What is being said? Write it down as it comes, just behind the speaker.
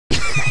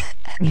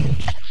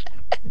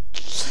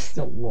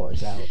Don't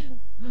watch out.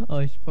 Oh,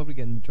 I should probably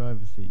get in the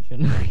driver's seat,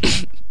 shouldn't I?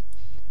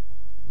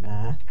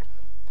 Nah.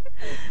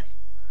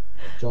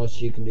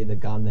 Josh, you can do the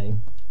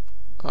gunning.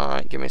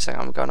 Alright, give me a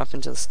second. I'm going up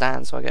into the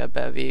stand so I get a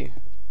better view.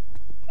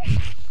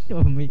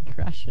 Or me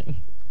crashing.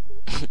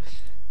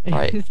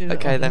 Right, Is it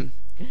okay on? then.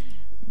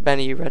 Ben,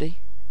 are you ready?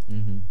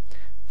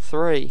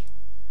 3,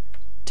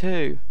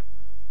 2,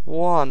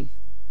 1.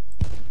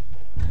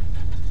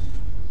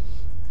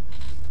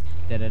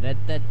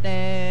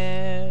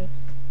 Da-da-da-da-da.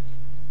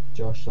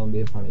 Josh, don't be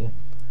in front of you.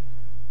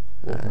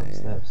 Walking up the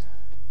steps.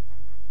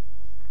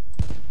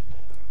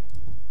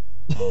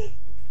 Oh.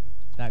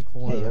 That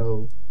corner. Hey,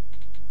 oh.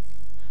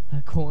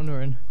 That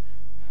cornering.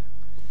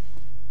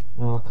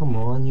 Oh, come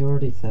on. You're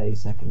already 30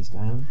 seconds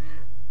down.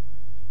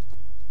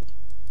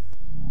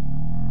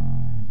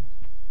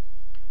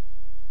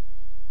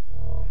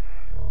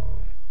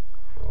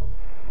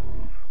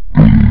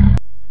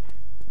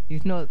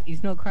 He's not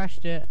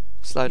crashed it.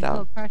 Slow He's down.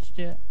 not crashed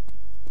it.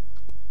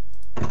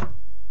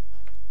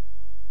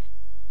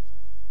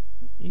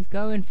 He's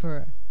going for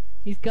it.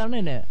 He's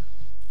gunning it.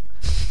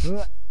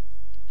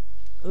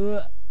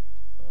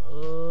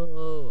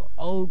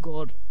 Oh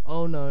god.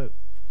 Oh no.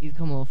 He's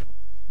come off.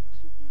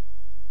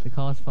 The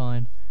car's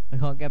fine. I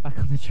can't get back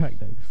on the track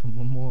though because I'm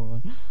a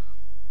moron.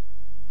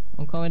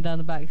 I'm coming down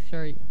the back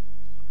straight.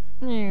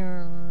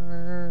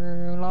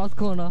 Last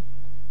corner.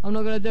 I'm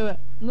not gonna do it.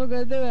 I'm not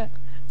gonna do it.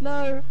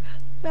 No.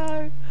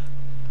 No.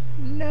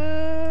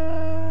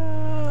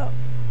 No.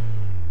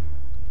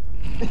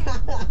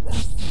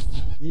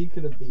 You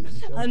could have beaten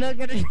Josh. I'm not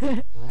gonna do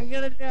it. I'm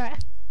gonna do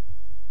it.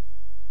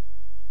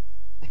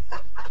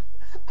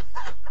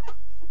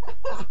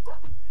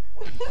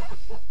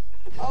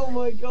 Oh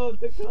my god,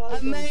 the car! I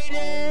made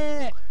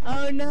it!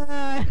 Oh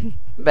no!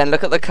 Ben,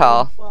 look at the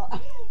car.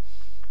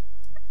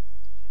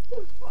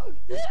 The fuck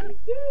did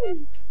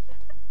you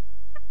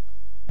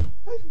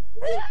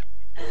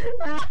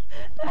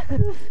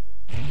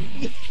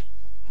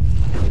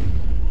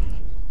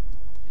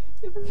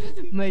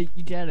Mate,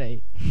 you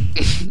jelly.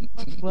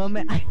 Well,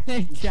 mate,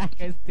 Jack,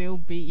 I still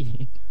beat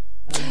you.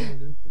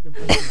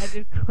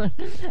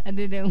 I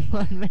did it in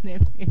 1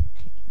 minute 50.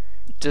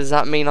 Does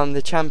that mean I'm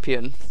the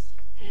champion?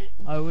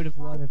 I would have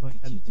won if I How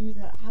did had. you do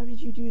that? How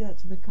did you do that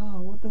to the car?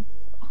 What the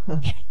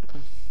fuck?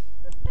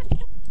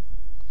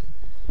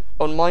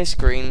 On my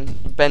screen,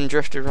 Ben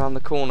drifted around the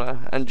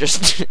corner and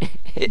just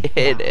hit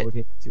it.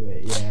 Into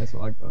it. Yeah, that's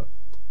what I got.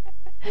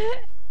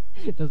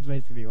 That's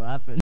basically what happened.